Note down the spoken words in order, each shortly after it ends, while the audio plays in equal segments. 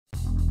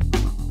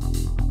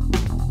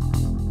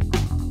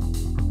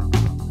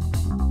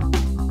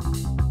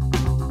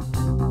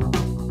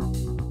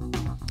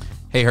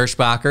Hey,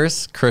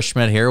 Hirschbachers, Chris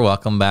Schmidt here.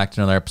 Welcome back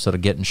to another episode of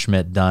Getting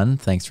Schmidt Done.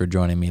 Thanks for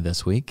joining me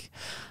this week.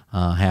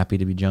 Happy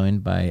to be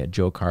joined by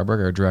Joe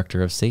Carberg, our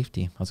Director of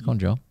Safety. How's it going,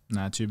 Joe?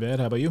 Not too bad.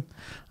 How about you?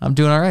 I'm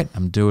doing all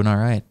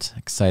right.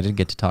 Excited to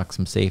get to talk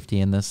some safety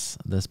in this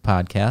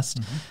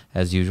podcast.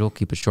 As usual,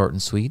 keep it short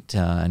and sweet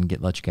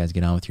and let you guys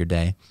get on with your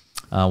day.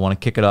 I want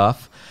to kick it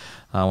off.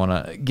 I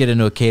want to get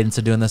into a cadence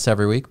of doing this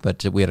every week,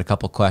 but we had a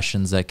couple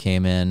questions that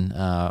came in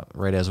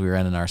right as we were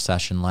ending our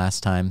session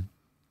last time.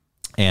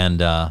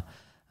 And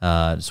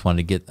just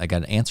wanted to I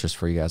got answers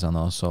for you guys on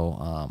those.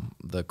 So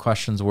the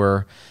questions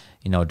were,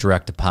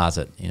 direct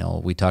deposit.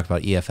 We talked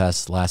about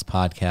EFS last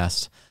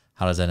podcast.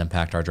 How does that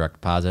impact our direct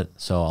deposit?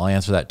 So I'll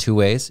answer that two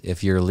ways.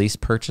 If you're a lease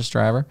purchase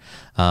driver,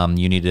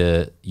 you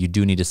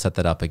do need to set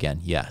that up again.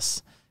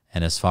 Yes.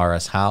 And as far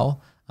as how,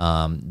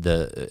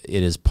 it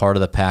is part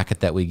of the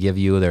packet that we give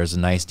you. There's a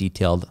nice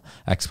detailed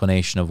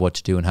explanation of what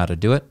to do and how to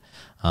do it.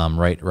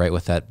 Right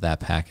with that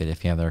packet.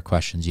 If you have other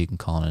questions, you can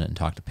call in and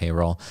talk to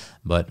payroll.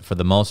 But for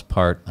the most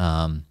part,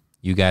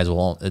 you guys will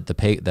own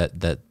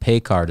that pay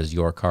card is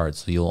your card,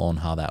 so you'll own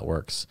how that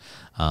works.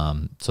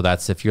 So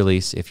that's if your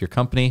lease. If your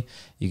company,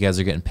 you guys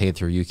are getting paid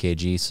through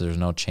UKG, so there's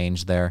no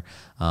change there,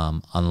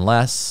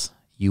 unless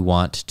you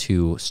want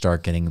to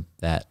start getting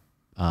that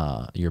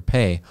your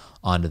pay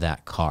onto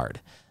that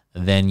card.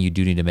 Then you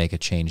do need to make a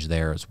change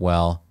there as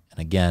well. And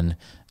again,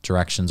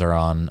 directions are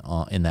on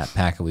in that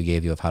packet we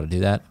gave you of how to do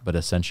that. But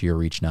essentially, you're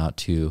reaching out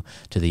to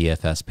the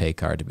EFS pay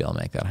card to be able to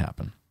make that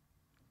happen.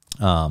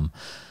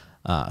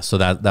 So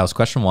that was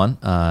question one.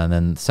 And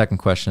then the second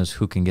question is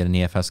who can get an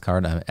EFS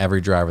card?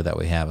 Every driver that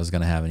we have is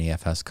going to have an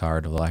EFS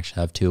card. We'll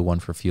actually have two, one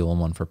for fuel and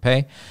one for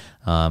pay.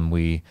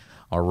 We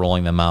are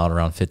rolling them out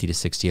around 50 to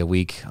 60 a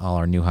week, all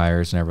our new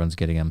hires, and everyone's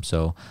getting them.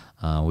 So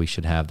we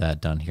should have that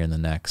done here in the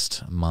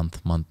next month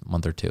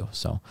or two.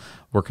 So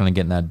working on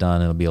getting that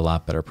done. It'll be a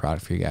lot better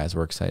product for you guys.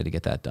 We're excited to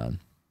get that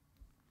done.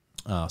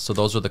 So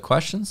those are the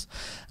questions.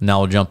 Now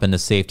we'll jump into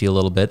safety a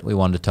little bit. We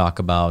wanted to talk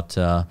about,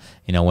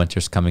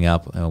 winter's coming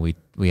up.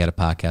 We had a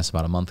podcast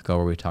about a month ago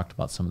where we talked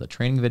about some of the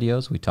training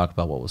videos. We talked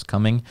about what was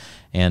coming,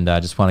 and I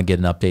just want to get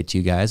an update to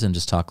you guys and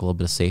just talk a little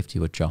bit of safety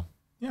with Joe.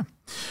 Yeah.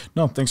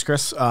 No, thanks,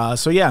 Chris.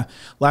 Last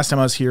time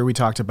I was here, we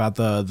talked about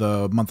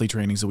the monthly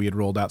trainings that we had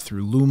rolled out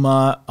through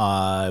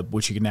Luma,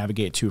 which you can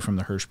navigate to from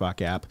the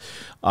Hirschbach app.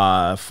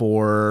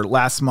 For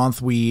last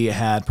month, we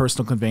had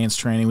personal conveyance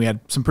training. We had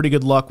some pretty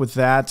good luck with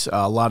that.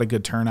 A lot of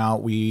good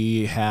turnout.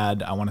 We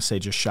had, I want to say,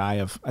 just shy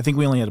of, I think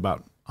we only had about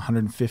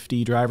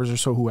 150 drivers or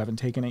so who haven't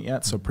taken it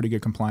yet. So pretty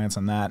good compliance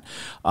on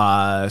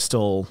that.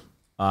 Still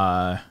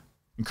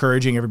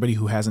encouraging everybody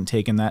who hasn't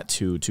taken that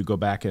to go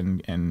back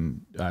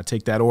and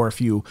take that. Or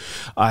if you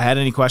had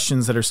any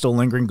questions that are still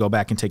lingering, go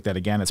back and take that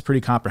again. It's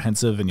pretty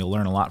comprehensive, and you'll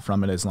learn a lot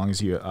from it as long as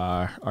you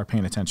are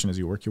paying attention as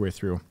you work your way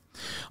through.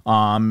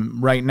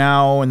 Right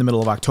now, in the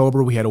middle of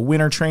October, we had a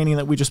winter training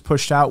that we just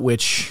pushed out,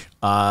 which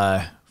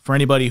for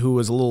anybody who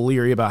was a little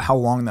leery about how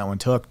long that one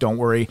took, don't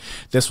worry.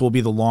 This will be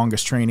the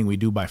longest training we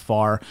do by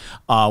far.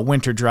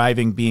 Winter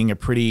driving being a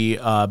pretty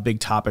big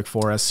topic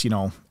for us,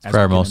 For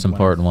our most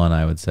important one,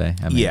 I would say.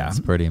 It's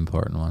a pretty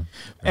important one.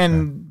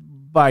 And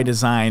by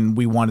design,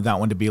 we wanted that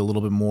one to be a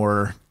little bit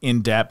more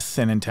in-depth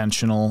and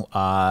intentional.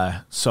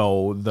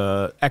 So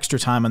the extra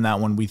time on that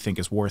one we think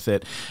is worth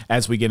it.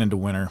 As we get into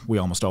winter, we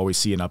almost always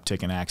see an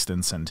uptick in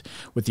accidents. And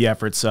with the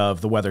efforts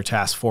of the Weather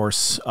Task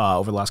Force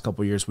over the last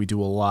couple of years, we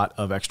do a lot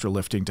of extra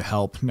lifting to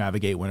help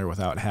navigate winter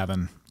without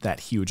having that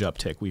huge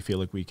uptick. We feel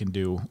like we can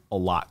do a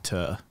lot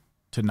to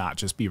not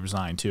just be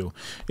resigned to.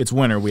 It's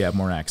winter, we have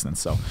more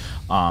accidents.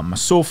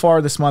 So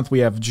far this month, we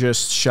have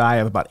just shy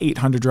of about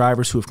 800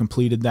 drivers who have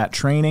completed that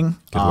training.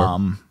 Good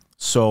work.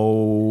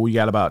 So we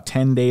got about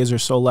 10 days or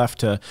so left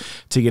to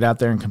get out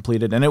there and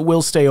complete it. And it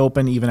will stay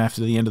open even after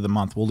the end of the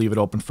month. We'll leave it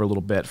open for a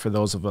little bit for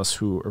those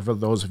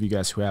of you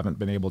guys who haven't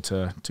been able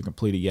to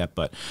complete it yet.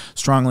 But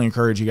strongly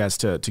encourage you guys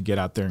to get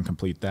out there and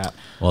complete that.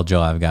 Well,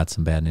 Joe, I've got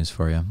some bad news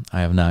for you.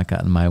 I have not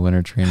gotten my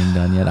winter training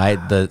done yet.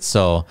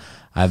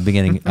 I've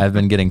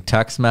been getting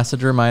text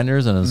message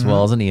reminders and as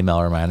well as an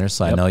email reminder,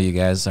 so I know you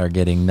guys are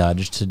getting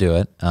nudged to do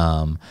it.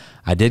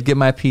 I did get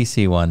my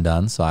PC one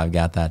done, so I've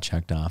got that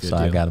checked off. So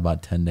I've got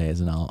about 10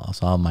 days, and I'll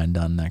have mine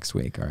done next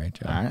week. All right,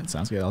 Joe. All right,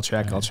 sounds good. I'll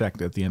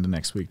check at the end of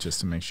next week just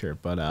to make sure.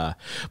 But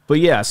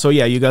yeah,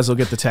 you guys will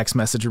get the text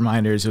message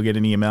reminders. You'll get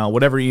an email,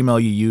 whatever email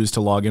you use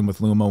to log in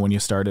with Luma when you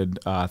started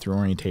through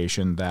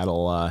orientation.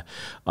 That'll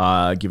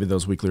give you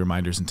those weekly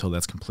reminders until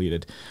that's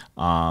completed,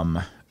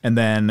 and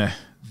then.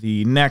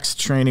 The next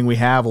training we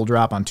have will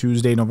drop on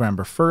Tuesday,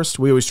 November 1st.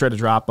 We always try to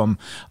drop them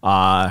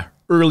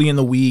early in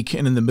the week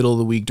and in the middle of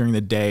the week during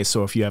the day.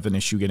 So if you have an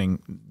issue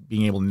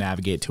being able to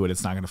navigate to it,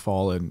 it's not going to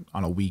fall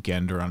on a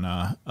weekend or on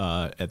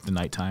at the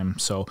nighttime.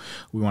 So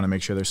we want to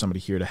make sure there's somebody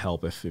here to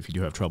help if you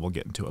do have trouble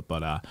getting to it.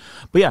 But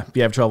yeah, if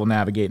you have trouble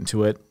navigating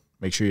to it,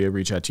 make sure you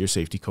reach out to your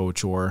safety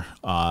coach or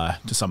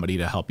to somebody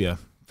to help you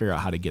figure out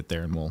how to get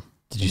there. And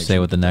Did you say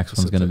what the next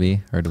one's going to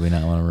be, or do we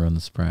not want to ruin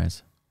the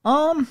surprise?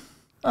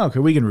 Okay,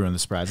 we can ruin the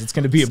surprise. It's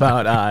going to be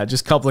about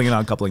just coupling and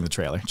uncoupling the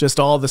trailer. Just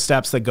all the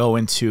steps that go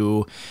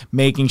into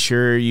making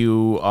sure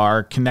you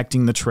are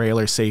connecting the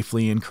trailer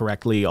safely and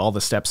correctly. All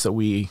the steps that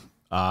we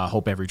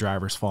hope every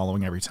driver is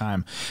following every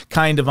time.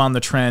 Kind of on the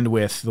trend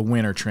with the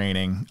winter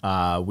training.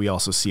 We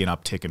also see an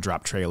uptick in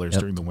drop trailers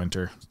during the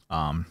winter.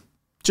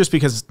 Just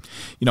because,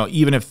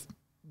 even if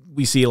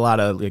we see a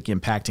lot of like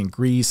impacting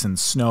grease and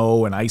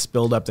snow and ice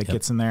buildup that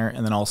gets in there,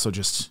 and then also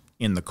just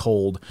in the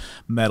cold,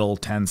 metal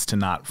tends to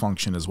not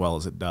function as well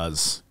as it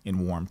does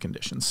in warm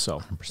conditions. So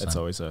 100%. That's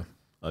always a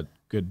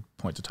good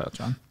point to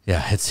touch on.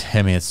 Yeah,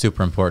 it's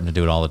super important to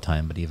do it all the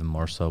time, but even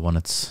more so when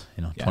it's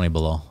 20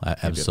 below.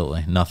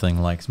 Absolutely,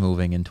 nothing likes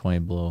moving in 20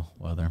 below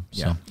weather.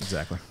 So yeah,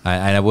 exactly.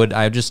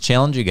 I just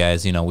challenge you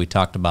guys. We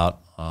talked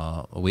about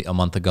a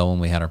month ago when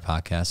we had our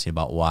podcast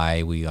about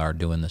why we are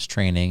doing this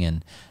training,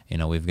 and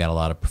we've got a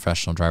lot of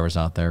professional drivers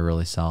out there,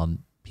 really solid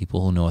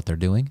people who know what they're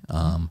doing.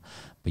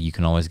 But you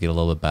can always get a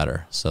little bit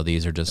better. So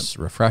these are just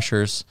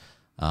refreshers.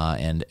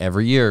 And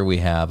every year we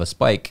have a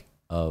spike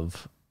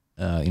of,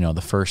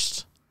 the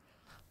first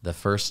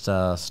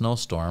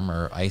snowstorm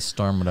or ice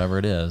storm, whatever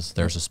it is,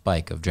 there's a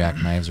spike of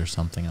jackknives or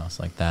something else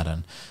like that.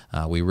 And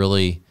we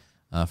really,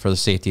 for the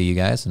safety of you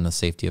guys and the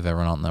safety of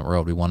everyone out on that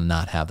road, we want to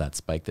not have that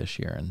spike this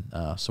year. And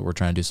so we're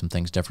trying to do some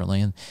things differently.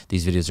 And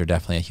these videos are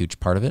definitely a huge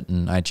part of it.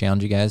 And I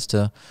challenge you guys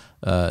to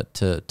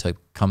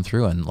come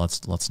through and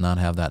let's not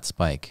have that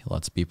spike.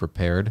 Let's be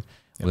prepared.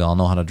 We all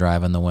know how to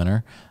drive in the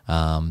winter.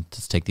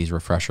 Just take these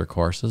refresher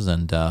courses,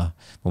 and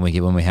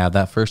when we have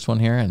that first one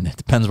here, and it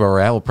depends where we're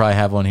at, we'll probably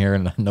have one here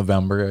in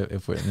November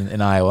if we're in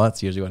Iowa.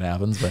 That's usually what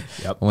happens. But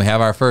when we have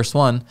our first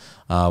one,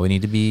 we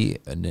need to be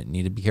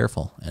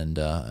careful and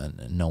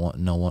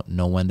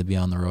know when to be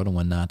on the road and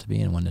when not to be,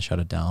 and when to shut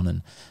it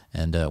down,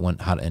 and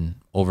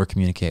over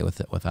communicate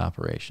with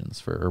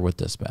operations or with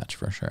dispatch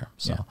for sure.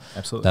 So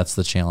absolutely, that's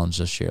the challenge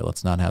this year.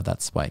 Let's not have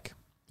that spike.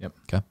 Yep.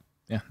 Okay.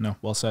 Yeah, no,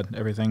 well said.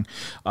 Everything,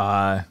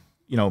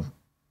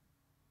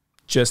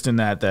 just in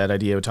that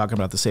idea of talking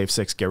about the Safe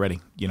 6, get ready.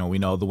 We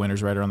know the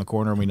winter's right around the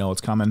corner and we know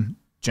it's coming.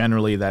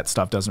 Generally, that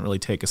stuff doesn't really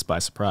take us by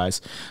surprise.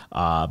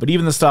 But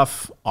even the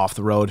stuff off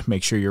the road,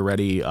 make sure you're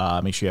ready.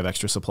 Make sure you have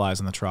extra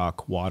supplies in the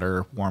truck,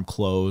 water, warm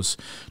clothes,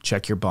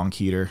 check your bunk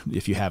heater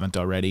if you haven't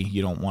already.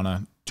 You don't want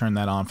to turn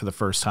that on for the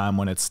first time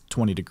when it's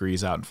 20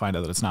 degrees out and find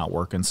out that it's not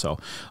working. So,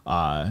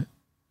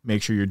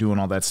 make sure you're doing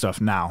all that stuff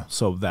now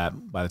so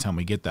that by the time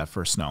we get that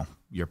first snow,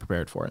 you're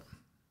prepared for it.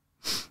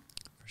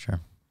 For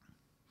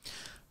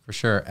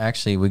sure.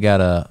 Actually, I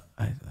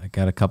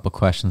got a couple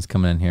questions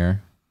coming in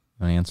here.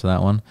 You want to answer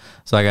that one?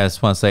 So I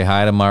just want to say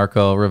hi to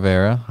Marco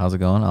Rivera. How's it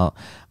going?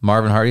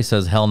 Marvin Hardy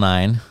says hell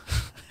 9.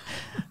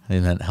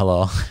 And then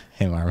hello.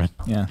 Hey, Marvin.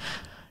 Yeah.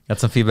 Got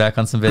some feedback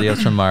on some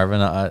videos from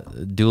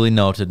Marvin. Duly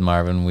noted,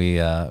 Marvin.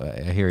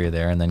 I hear you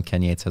there. And then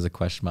Ken Yates has a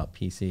question about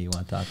PC. You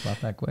want to talk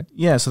about that quick?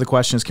 Yeah, so the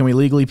question is, can we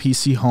legally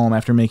PC home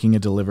after making a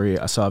delivery?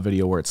 I saw a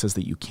video where it says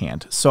that you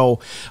can't. So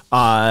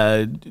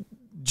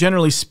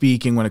generally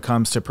speaking, when it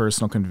comes to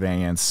personal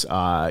conveyance,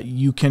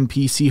 you can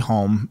PC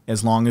home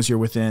as long as you're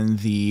within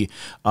the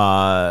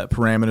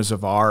parameters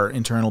of our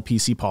internal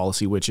PC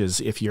policy, which is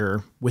if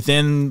you're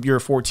within your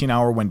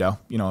 14-hour window,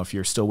 if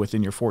you're still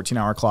within your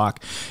 14-hour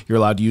clock, you're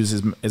allowed to use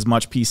as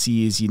much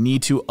PC as you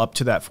need to up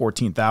to that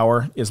 14th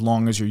hour, as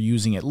long as you're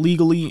using it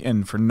legally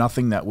and for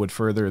nothing that would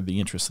further the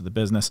interests of the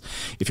business.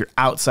 If you're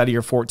outside of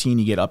your 14,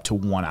 you get up to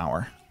 1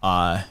 hour.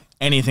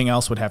 Anything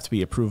else would have to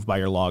be approved by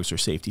your logs or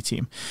safety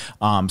team.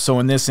 So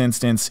in this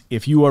instance,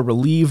 if you are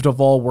relieved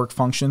of all work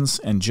functions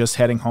and just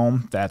heading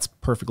home, that's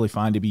perfectly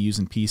fine to be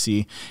using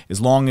PC,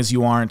 as long as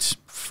you aren't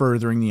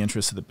furthering the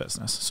interests of the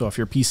business. So if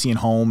you're PCing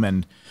home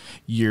and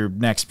your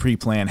next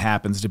pre-plan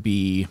happens to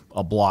be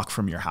a block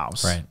from your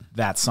house, right,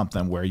 that's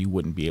something where you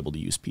wouldn't be able to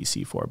use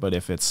PC for. But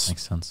if makes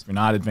sense, if you're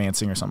not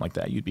advancing or something like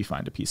that, you'd be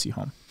fine to PC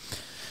home.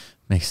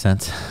 Makes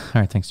sense. All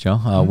right, thanks,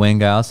 Joe. Wayne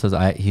Giles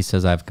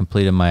says I've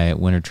completed my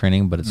winter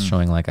training, but it's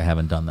showing like I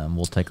haven't done them.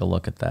 We'll take a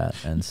look at that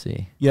and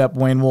see. Yep,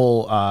 Wayne,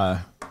 we'll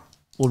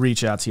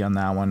reach out to you on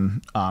that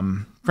one.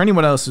 For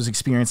anyone else who's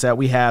experienced that,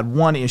 we had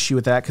one issue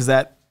with that because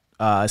that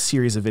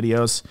series of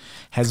videos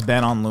has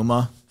been on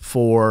Luma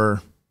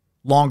for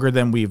longer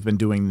than we've been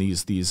doing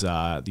these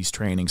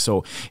trainings.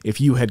 So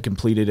if you had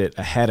completed it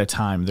ahead of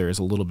time, there is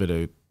a little bit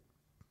of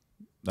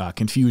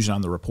confusion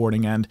on the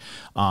reporting end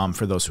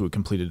for those who had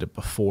completed it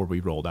before we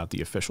rolled out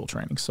the official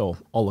training. So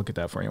I'll look at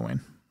that for you,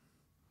 Wayne.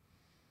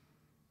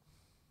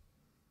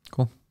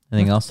 Cool.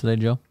 Anything else today,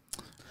 Joe?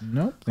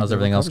 Nope. How's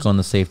everything else going in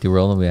the safety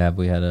world? We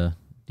had a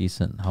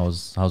decent.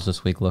 How's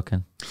this week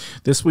looking?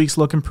 This week's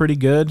looking pretty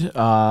good.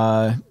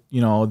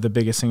 The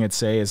biggest thing I'd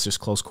say is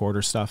just close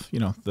quarter stuff.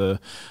 The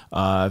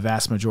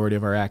vast majority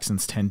of our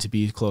accidents tend to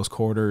be close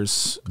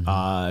quarters.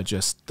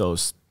 Just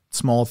those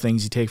small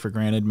things you take for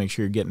granted. Make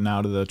sure you're getting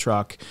out of the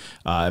truck,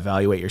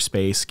 evaluate your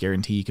space,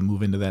 guarantee you can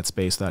move into that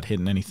space without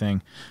hitting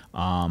anything.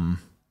 When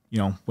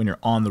you're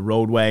on the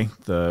roadway,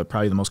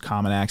 probably the most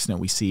common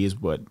accident we see is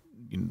what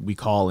we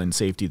call in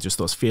safety just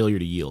those failure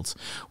to yields,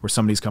 where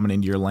somebody's coming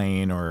into your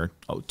lane or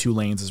 2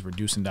 lanes is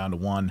reducing down to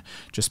 1,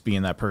 just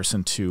being that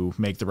person to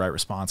make the right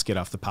response, get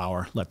off the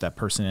power, let that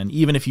person in,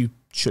 even if you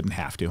shouldn't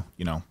have to,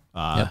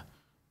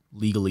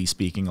 legally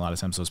speaking, a lot of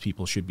times those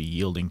people should be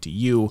yielding to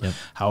you. Yep.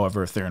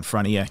 However, if they're in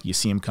front of you, you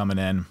see them coming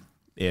in,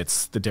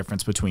 it's the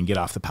difference between get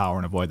off the power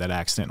and avoid that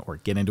accident or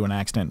get into an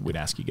accident. We'd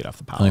ask you get off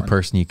the power. The only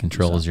person you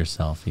control is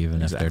yourself.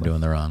 Even if they're Exactly.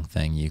 doing the wrong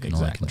thing, you can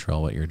only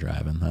control what you're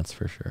driving. That's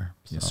for sure.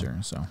 So, Yes, sir.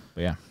 So,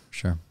 but yeah.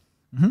 Sure.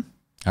 All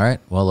right.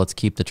 Well, let's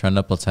keep the trend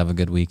up. Let's have a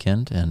good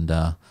weekend, and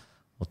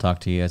we'll talk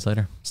to you guys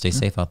later. Stay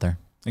safe out there.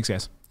 Thanks,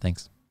 guys.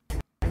 Thanks.